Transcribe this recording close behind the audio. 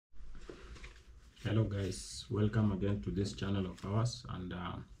Hello guys, welcome again to this channel of ours, and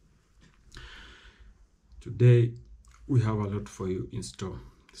today we have a lot for you in store.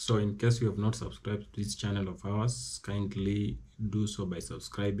 So in case you have not subscribed to this channel of ours, kindly do so by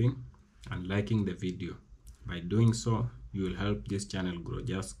subscribing and liking the video. By doing so, you will help this channel grow.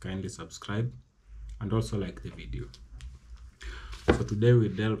 Just kindly subscribe and also like the video. So today we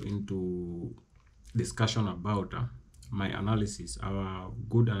delve into discussion about my analysis, our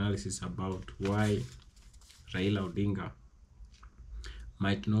good analysis about why Raila Odinga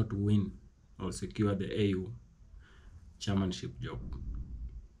might not win or secure the AU chairmanship job.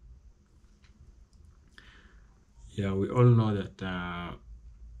 Yeah, we all know that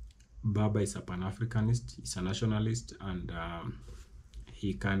Baba is a Pan-Africanist, he's a nationalist, and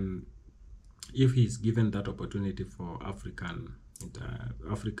he can, if he's given that opportunity for African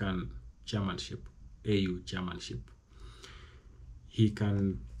chairmanship, AU chairmanship, he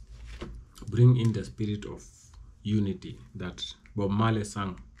can bring in the spirit of unity that Bob Marley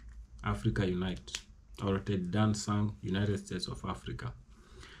sang, Africa Unite, or Ted Dan sang, United States of Africa.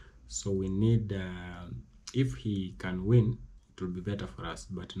 So we need, if he can win, it will be better for us.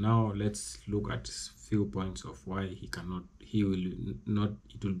 But now let's look at few points of why he cannot,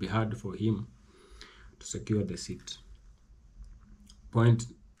 it will be hard for him to secure the seat. Point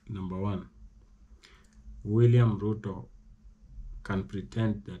number one, William Ruto can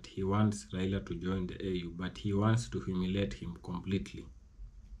pretend that he wants Raila to join the AU, but he wants to humiliate him completely.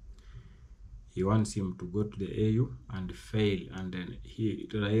 He wants him to go to the AU and fail, and then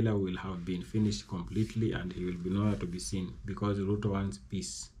Raila will have been finished completely and he will be nowhere to be seen, because Ruto wants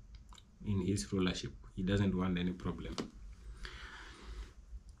peace in his rulership. He doesn't want any problem.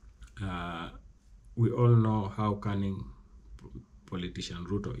 We all know how cunning politician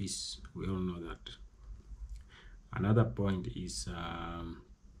Ruto is. We all know that. Another point is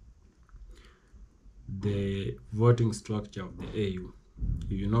the voting structure of the AU.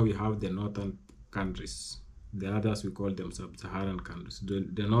 You know, we have the northern countries, the others we call them sub-Saharan countries.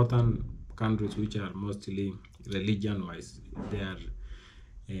 The northern countries, which are mostly religion-wise, they are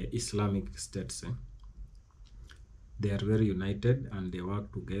Islamic states. They are very united and they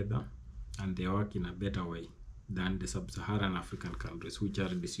work together, and they work in a better way than the sub-Saharan African countries, which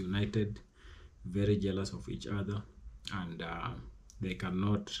are disunited, very jealous of each other, and they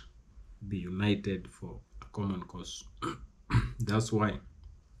cannot be united for a common cause. That's why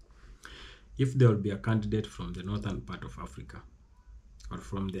if there will be a candidate from the northern part of Africa or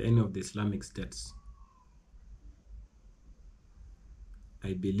from any of the Islamic states,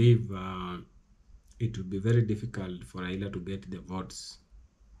 I believe it will be very difficult for Raila to get the votes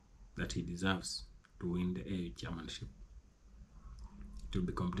that he deserves to win the AU chairmanship. It will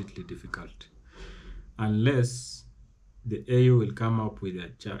be completely difficult, unless the AU will come up with a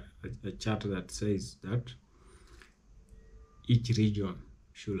chart that says that each region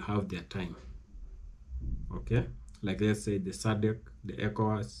should have their time. Okay, like let's say the SADC, the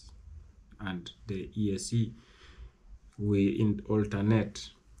ECOWAS, and the EAC, we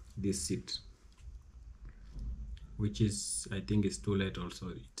alternate this seat, which is, I think it's too late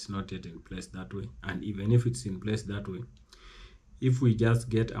also. It's not yet in place that way. And even if it's in place that way, if we just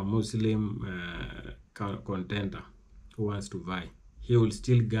get a Muslim contender who wants to vie, he will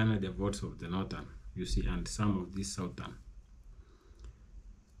still garner the votes of the northern, you see, and some of these southern,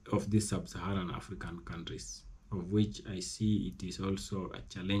 of these sub-Saharan African countries, of which I see it is also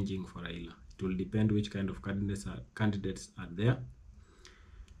challenging for Raila. It will depend which kind of candidates are there,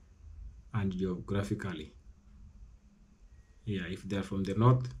 and geographically. Yeah, if they're from the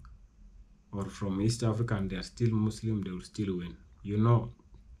north or from East Africa and they're still Muslim, they will still win. You know,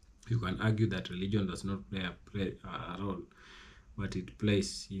 you can argue that religion does not play a role, but it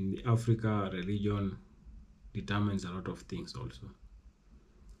plays. In Africa, religion determines a lot of things also.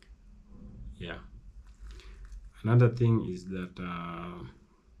 Yeah. Another thing is that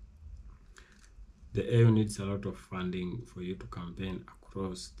the AU needs a lot of funding for you to campaign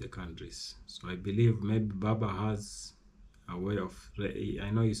across the countries. So I believe maybe Baba has a way of, I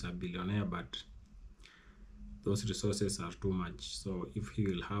know he's a billionaire, but those resources are too much. So if he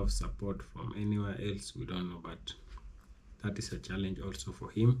will have support from anywhere else, we don't know, but that is a challenge also for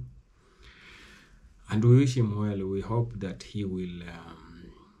him. And we wish him well. We hope that he will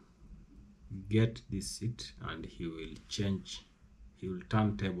get this seat and he will change, he will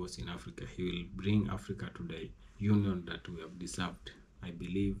turn tables in Africa. He will bring Africa to the union that we have deserved. I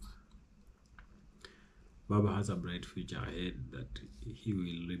believe Baba has a bright future ahead, that he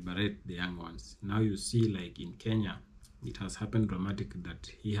will liberate the young ones. Now you see, like in Kenya, it has happened dramatic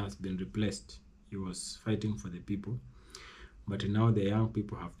that he has been replaced. He was fighting for the people, but now the young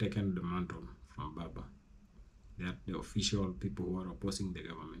people have taken the mantle from Baba. They are the official people who are opposing the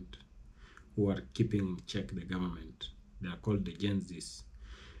government, who are keeping in check the government. They are called the Gen Zs.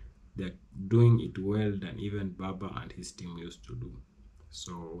 They are doing it well than even Baba and his team used to do.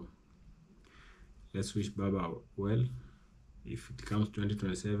 So let's wish Baba well. If it comes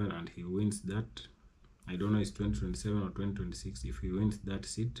 2027 and he wins that, I don't know it's 2027 or 2026, if he wins that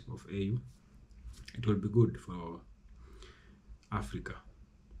seat of AU, it will be good for Africa,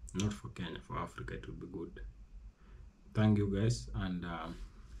 not for Kenya, for Africa it will be good. Thank you guys, and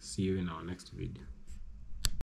see you in our next video.